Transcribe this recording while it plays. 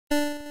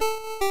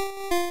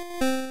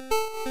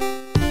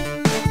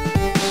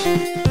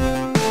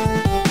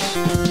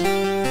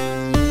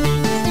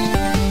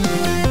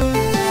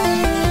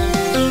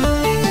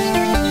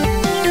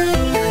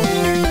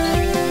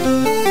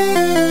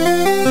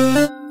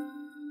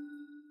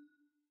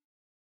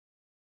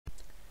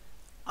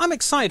I'm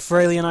excited for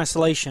Alien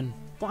Isolation,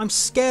 but I'm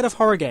scared of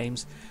horror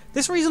games.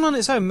 This reason on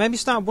its own made me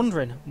start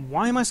wondering,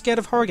 why am I scared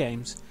of horror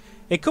games?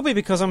 It could be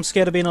because I'm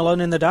scared of being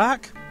alone in the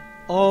dark,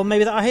 or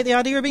maybe that I hate the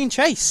idea of being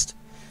chased.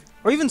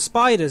 Or even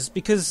spiders,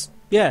 because,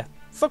 yeah,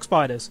 fuck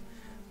spiders.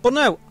 But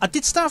no, I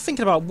did start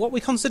thinking about what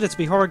we consider to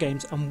be horror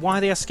games and why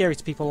they are scary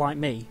to people like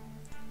me.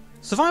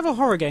 Survival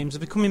horror games are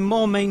becoming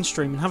more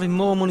mainstream and having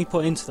more money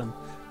put into them.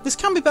 This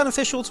can be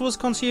beneficial to us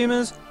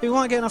consumers who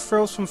aren't getting our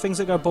thrills from things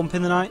that go bump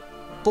in the night,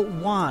 but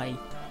why?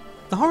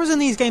 The horrors in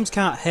these games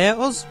can't hurt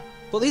us,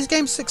 but these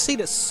games succeed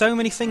at so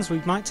many things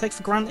we might take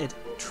for granted,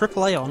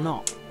 AAA or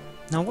not.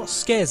 Now what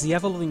scares the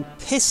ever-loving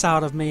piss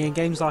out of me in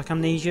games like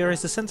Amnesia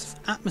is the sense of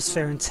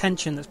atmosphere and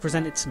tension that's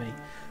presented to me.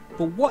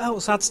 But what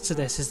else adds to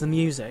this is the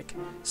music.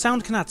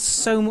 Sound can add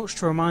so much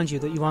to remind you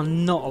that you are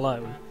not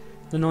alone.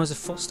 The noise of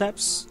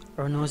footsteps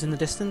or a noise in the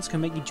distance can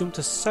make you jump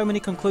to so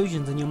many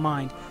conclusions in your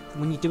mind that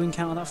when you do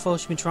encounter that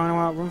force you've been trying to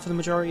outrun for the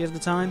majority of the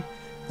time,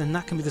 then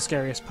that can be the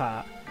scariest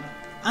part.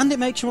 And it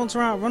makes you want to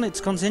outrun it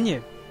to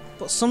continue.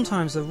 But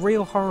sometimes the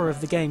real horror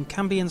of the game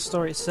can be in the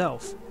story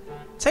itself.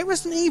 Take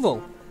Resident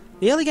Evil.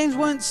 The early games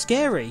weren't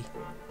scary.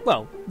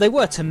 Well, they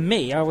were to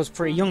me, I was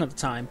pretty young at the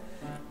time.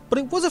 But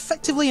it was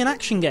effectively an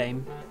action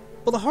game.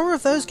 But the horror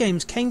of those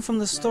games came from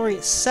the story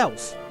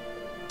itself.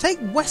 Take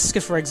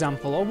Wesker for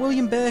example, or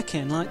William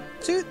Birkin, like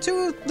two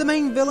of the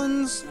main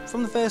villains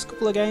from the first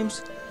couple of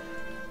games.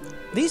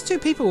 These two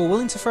people were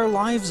willing to throw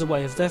lives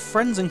away of their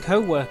friends and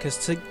co-workers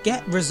to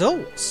get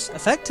results,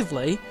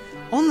 effectively,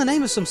 on the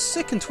name of some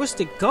sick and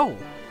twisted goal.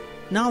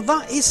 Now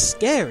that is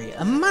scary.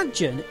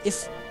 Imagine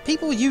if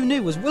people you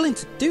knew was willing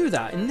to do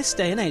that in this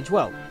day and age.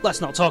 Well,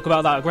 let's not talk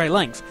about that at great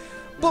length.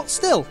 But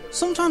still,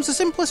 sometimes the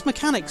simplest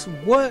mechanics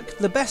work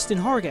the best in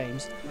horror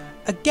games.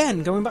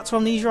 Again, going back to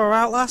Amnesia or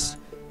Outlast,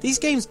 these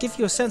games give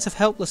you a sense of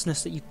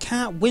helplessness that you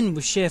can't win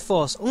with sheer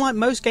force, unlike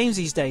most games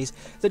these days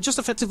that just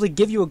effectively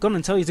give you a gun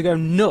and tell you to go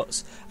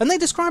nuts, and they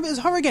describe it as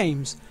horror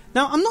games.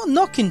 Now, I'm not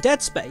knocking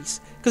Dead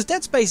Space, because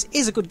Dead Space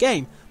is a good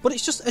game, but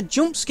it's just a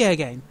jump scare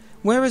game,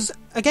 whereas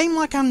a game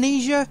like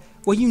Amnesia,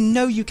 where you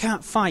know you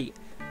can't fight,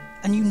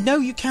 and you know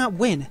you can't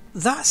win,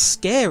 that's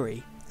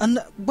scary. And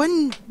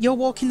when you're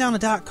walking down a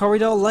dark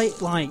corridor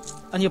late,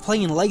 and you're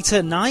playing late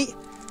at night,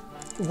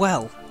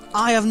 well,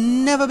 I have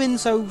never been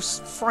so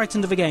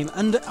frightened of a game,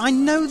 and I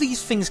know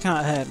these things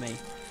can't hurt me,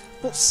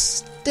 but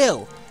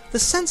still, the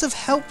sense of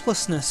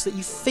helplessness that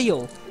you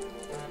feel,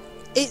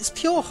 it's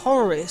pure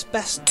horror at its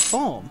best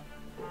form.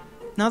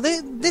 Now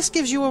this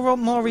gives you a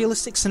more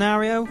realistic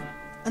scenario,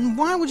 and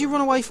why would you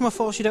run away from a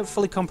force you don't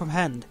fully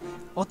comprehend?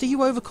 Or do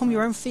you overcome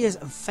your own fears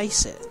and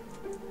face it?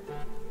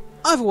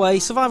 Either way,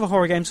 survival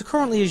horror games are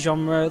currently a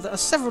genre that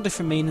has several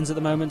different meanings at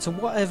the moment to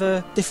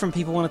whatever different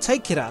people want to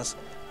take it as.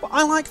 But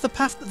I like the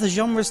path that the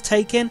genre's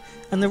taken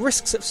and the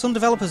risks that some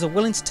developers are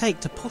willing to take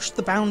to push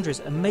the boundaries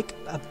and make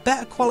a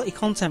better quality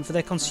content for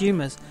their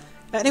consumers.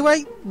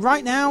 Anyway,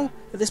 right now,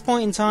 at this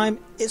point in time,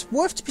 it's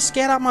worth to be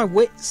scared out of my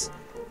wits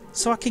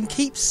so I can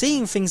keep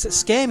seeing things that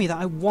scare me that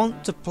I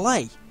want to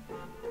play.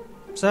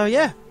 So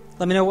yeah,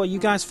 let me know what you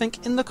guys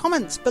think in the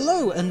comments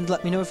below and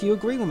let me know if you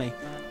agree with me.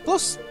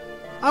 Plus,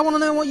 I want to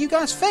know what you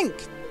guys think.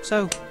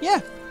 So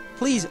yeah,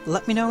 please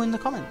let me know in the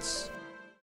comments.